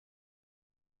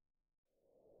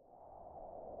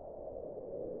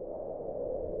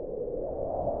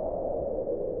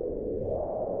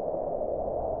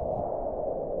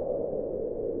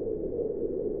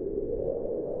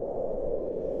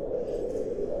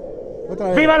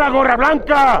¡Viva la Gorra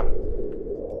Blanca!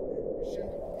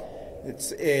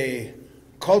 It's a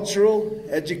cultural,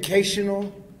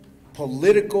 educational,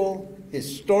 political,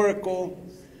 historical.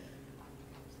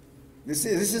 This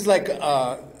is like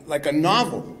a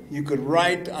novel you could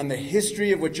write on the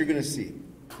history of what you're going to see,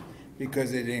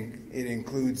 because it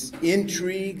includes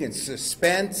intrigue and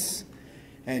suspense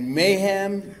and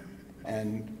mayhem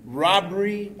and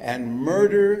robbery and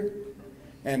murder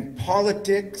and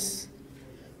politics,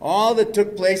 all that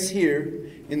took place here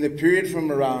in the period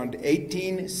from around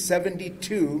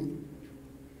 1872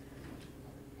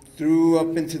 through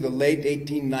up into the late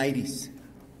 1890s.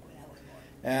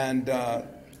 And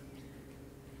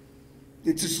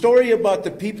it's a story about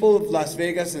the people of Las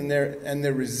Vegas and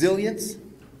their resilience,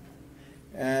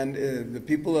 and the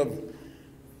people of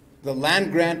the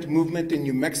land grant movement in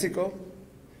New Mexico.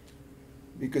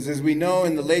 Because as we know,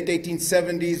 in the late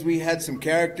 1870s, we had some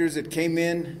characters that came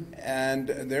in, and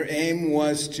their aim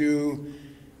was to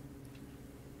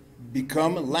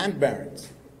become land barons.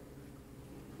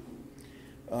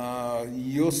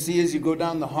 You'll see as you go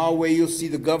down the hallway, you'll see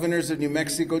the governors of New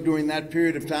Mexico during that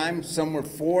period of time. Some were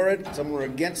for it, some were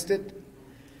against it.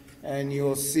 And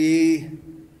you'll see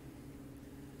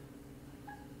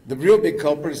the real big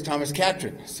culprit is Thomas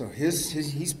Catron. So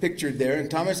he's pictured there.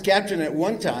 And Thomas Catron at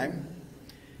one time,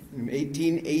 in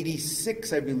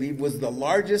 1886, I believe, was the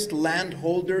largest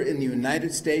landholder in the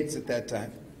United States at that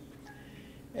time.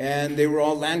 And they were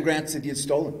all land grants that he had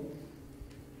stolen.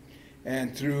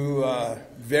 And through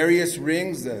various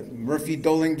rings, the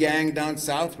Murphy-Dolan gang down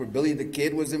south, where Billy the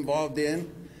Kid was involved in,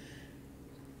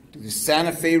 to the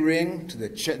Santa Fe ring, to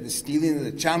the stealing of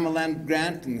the Chama land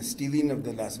grant and the stealing of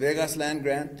the Las Vegas land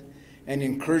grant, and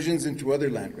incursions into other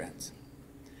land grants.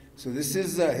 So this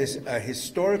is a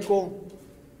historical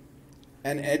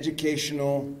and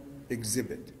educational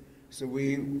exhibit. So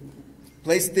we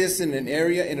placed this in an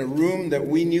area, in a room that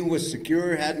we knew was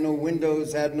secure, had no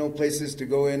windows, had no places to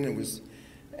go in,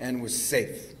 and was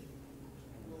safe.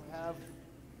 We'll have,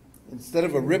 instead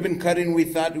of a ribbon cutting, we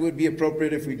thought it would be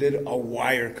appropriate if we did a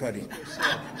wire cutting.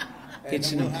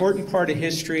 It's an important part of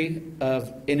history,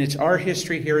 and it's our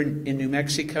history here in New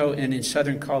Mexico and in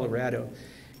southern Colorado.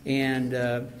 And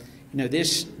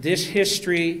this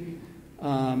history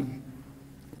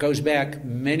goes back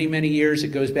many, many years. It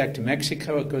goes back to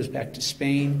Mexico. It goes back to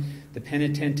Spain. The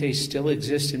penitentes still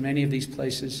exist in many of these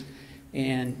places,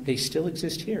 and they still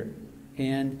exist here.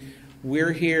 And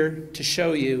we're here to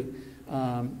show you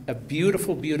a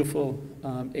beautiful, beautiful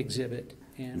exhibit.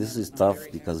 And this is tough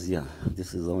because,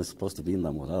 this is only supposed to be in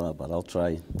La Morada, but I'll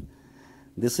try.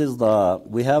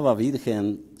 We have a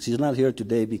Virgen. She's not here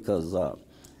today because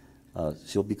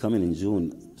she'll be coming in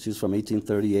June. She's from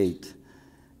 1838.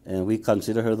 And we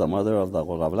consider her the mother of the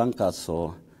Gorras Blancas.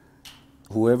 So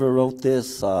whoever wrote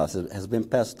this has been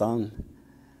passed on.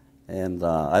 And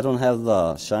I don't have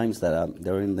the chimes that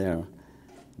they're in there,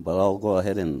 but I'll go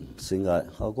ahead and sing it.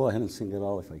 I'll go ahead and sing it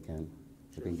all if I can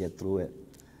get through it.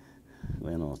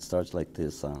 It starts like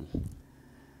this.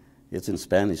 It's in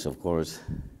Spanish, of course.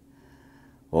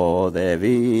 Oh,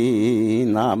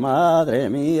 divina madre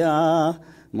mía,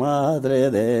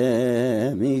 madre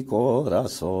de mi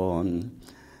corazón.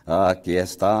 Aquí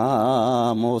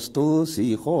estamos tus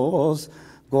hijos,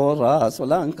 gorras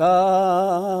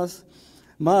blancas,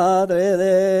 madre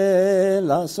de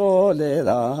la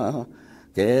soledad,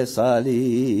 que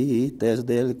salites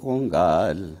del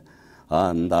congal.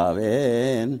 Anda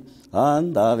ven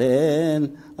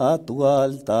a tu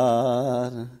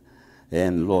altar.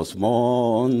 En los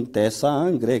montes,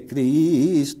 sangre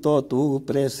Cristo, tu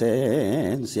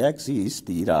presencia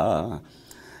existirá.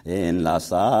 En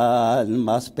las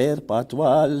almas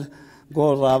perpetual,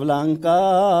 gorra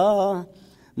blanca,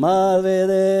 madre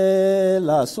de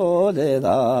la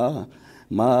soledad,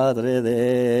 madre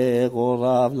de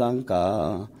gorra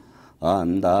blanca.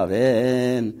 Anda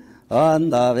ven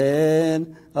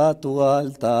a tu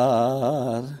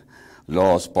altar.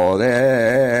 Los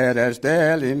poderes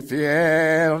del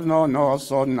infierno no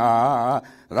son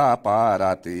nada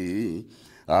para ti.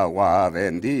 Agua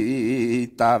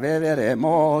bendita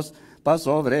beberemos para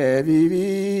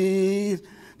sobrevivir.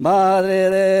 Madre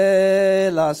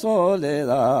de la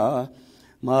soledad,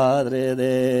 madre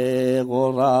de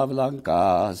gorras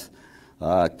blancas,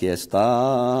 aquí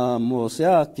estamos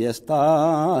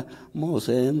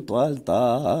en tu altar.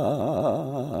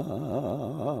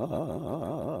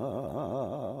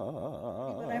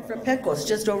 I'm from Pecos,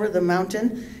 just over the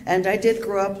mountain, and I did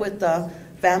grow up with the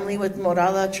family with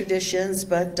Morada traditions,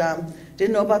 but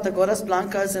didn't know about the Gorras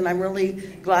Blancas, and I'm really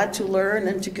glad to learn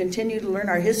and to continue to learn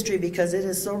our history because it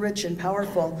is so rich and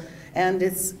powerful. And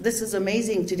this is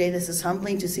amazing today. This is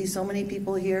humbling to see so many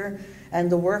people here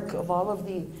and the work of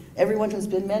everyone who's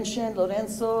been mentioned,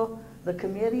 Lorenzo, the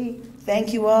committee.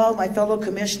 Thank you all, my fellow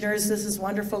commissioners. This is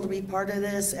wonderful to be part of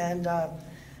this, and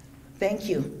thank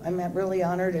you. I'm really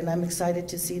honored, and I'm excited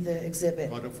to see the exhibit.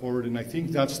 Brought it forward, and I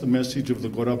think that's the message of the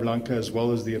Gorra Blanca as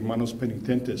well as the Hermanos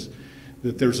Penitentes,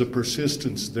 that there's a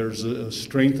persistence, there's a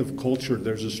strength of culture,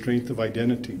 there's a strength of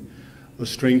identity, a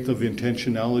strength of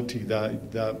intentionality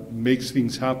that makes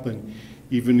things happen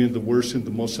even in the worst and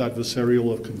the most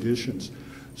adversarial of conditions.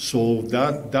 So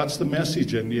that's the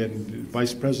message, and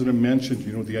Vice President mentioned,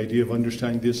 the idea of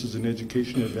understanding this as an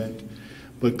education event,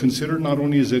 but consider not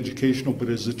only as educational, but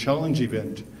as a challenge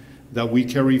event that we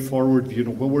carry forward.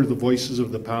 What were the voices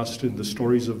of the past and the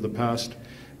stories of the past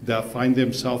that find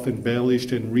themselves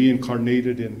embellished and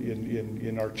reincarnated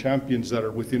in our champions that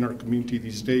are within our community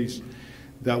these days,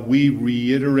 that we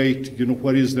reiterate,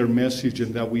 what is their message,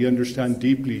 and that we understand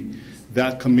deeply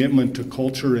that commitment to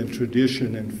culture and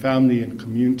tradition and family and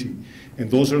community. And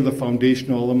those are the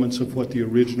foundational elements of what the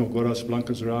original Gorras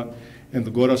Blancas are at. And the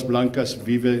Gorras Blancas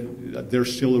they're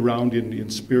still around in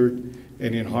spirit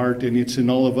and in heart, and it's in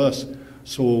all of us.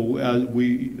 So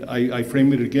I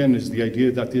frame it again as the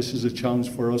idea that this is a challenge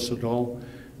for us at all,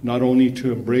 not only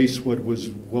to embrace what was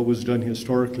done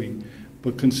historically,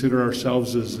 but consider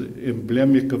ourselves as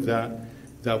emblematic of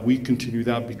that we continue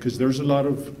that, because there's a lot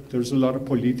of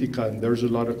politica and there's a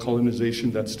lot of colonization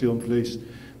that's still in place.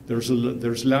 There's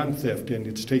land theft, and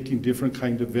it's taking different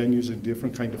kind of venues and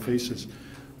different kind of faces.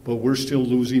 But we're still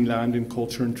losing land and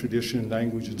culture and tradition and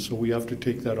language, and so we have to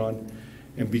take that on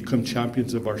and become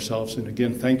champions of ourselves. And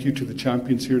again, thank you to the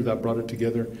champions here that brought it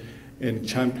together, and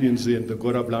champions in the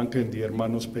Gorra Blanca and the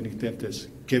Hermanos Penitentes.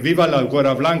 Que viva la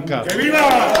Gorra Blanca! ¡Que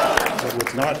viva! So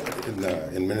what's not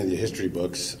in many of the history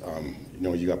books,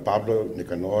 you got Pablo,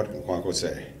 Nicanor, and Juan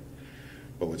Jose.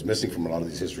 But what's missing from a lot of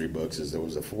these history books is there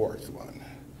was a fourth one,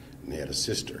 and they had a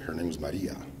sister. Her name was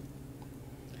Maria.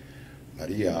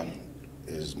 Maria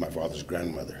is my father's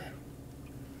grandmother.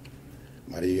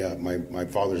 Maria, my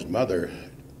father's mother,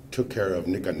 took care of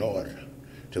Nicanor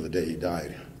till the day he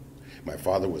died. My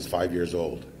father was 5 years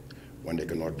old when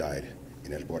Nicanor died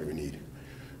in El Porvenir.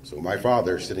 So my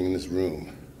father, sitting in this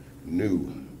room,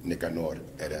 knew Nicanor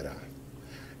Herrera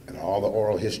and all the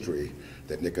oral history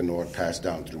that Nicanor passed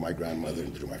down through my grandmother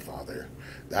and through my father.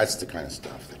 That's the kind of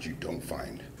stuff that you don't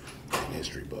find in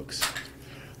history books.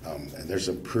 And there's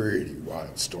some pretty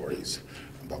wild stories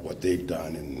about what they've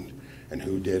done and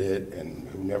who did it and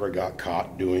who never got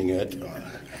caught doing it.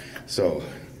 So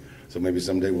maybe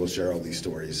someday we'll share all these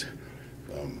stories.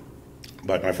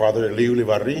 But my father, Eli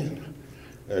Ulibarri,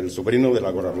 el sobrino de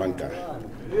la Gorra Blanca.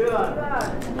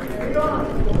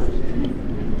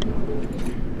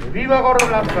 ¡Viva Gorra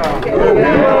Blanca!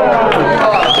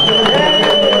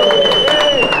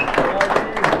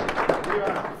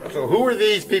 So who are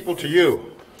these people to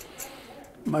you?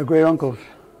 My great uncles.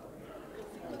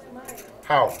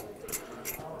 How?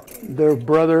 They're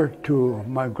brother to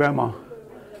my grandma,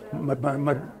 my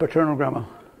paternal grandma,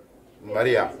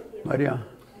 Maria. Maria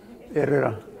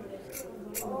Herrera.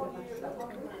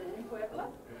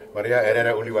 Maria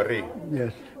Herrera Ulibarri.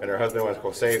 Yes, And her husband was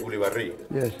Jose Ulibarri.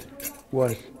 yes,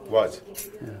 was.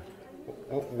 Yeah.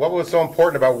 What was so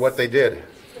important about what they did?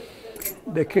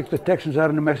 They kicked the Texans out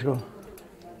of New Mexico.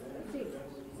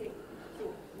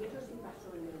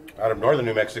 Out of northern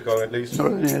New Mexico, at least.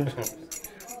 Northern, yes.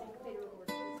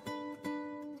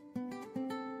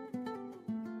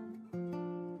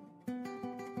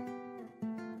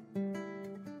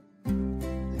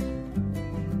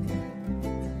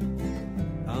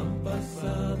 Han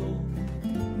pasado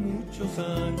muchos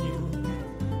años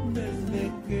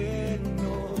desde que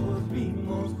nos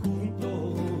vimos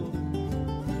juntos.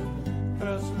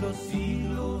 Tras los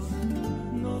siglos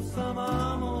nos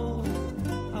amamos,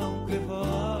 aunque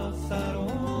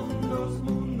pasaron los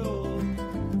mundos.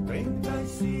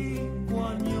 35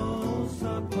 años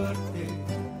aparte,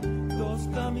 dos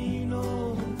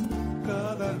caminos,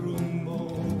 cada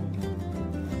rumbo.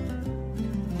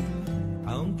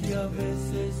 Aunque a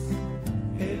veces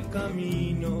el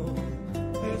camino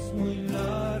es muy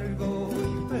largo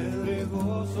y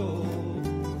pedregoso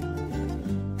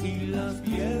y las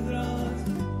piedras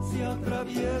se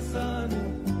atraviesan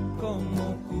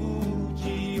como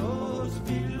cuchillos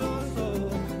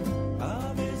filosos,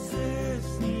 a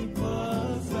veces ni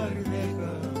pasar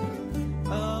deja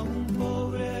a un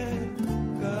pobre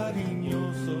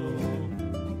cariñoso.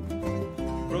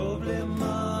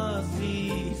 Problemas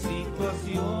y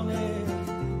situaciones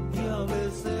que a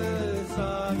veces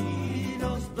ahí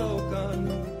nos tocan,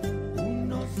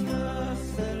 unos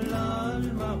nace el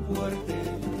alma fuerte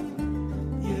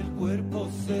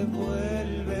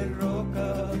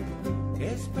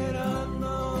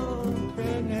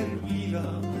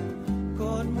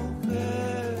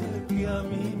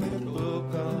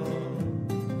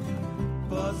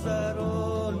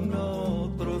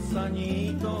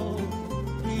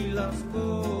las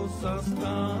cosas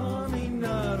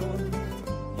caminaron,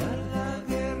 ya la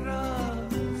guerra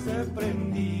se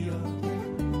prendía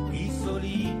y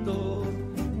solitos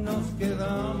nos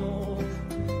quedamos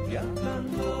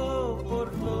viajando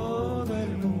por todo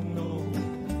el mundo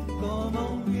como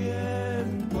un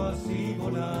viento así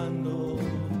volando.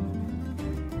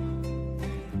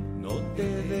 No te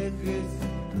dejes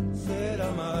ser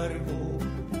amargo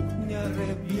ni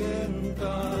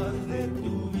arrepientas de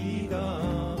tu vida.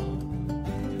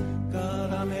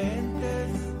 Cada mente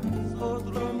es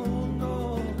otro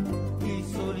mundo y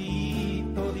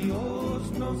solito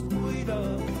Dios nos cuida.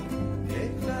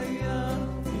 Deja ya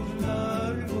tus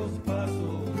largos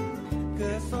pasos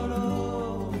que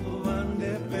solo van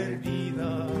de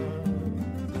perdida.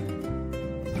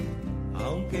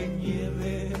 Aunque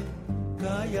nieve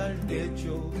cae al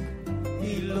techo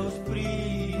y los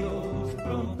fríos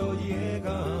pronto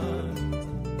llegan,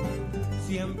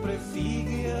 siempre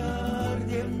sigue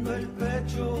ardiendo el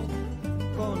pecho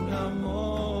con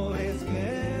amores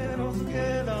que nos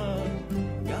quedan.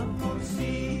 Y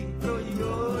amorcito, y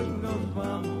hoy nos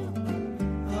vamos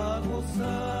a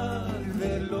gozar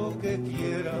de lo que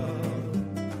quieras.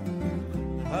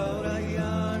 Ahora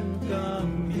ya han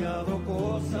cambiado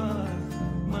cosas,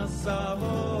 más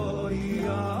sabor y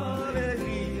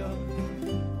alegría.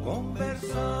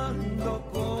 Conversando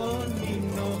con mi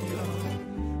novia,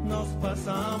 nos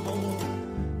pasamos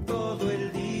todo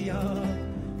el día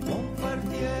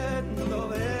compartiendo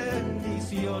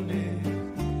bendiciones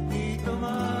y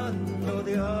tomando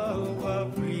de agua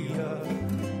fría,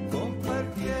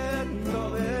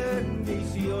 compartiendo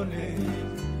bendiciones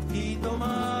y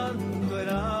tomando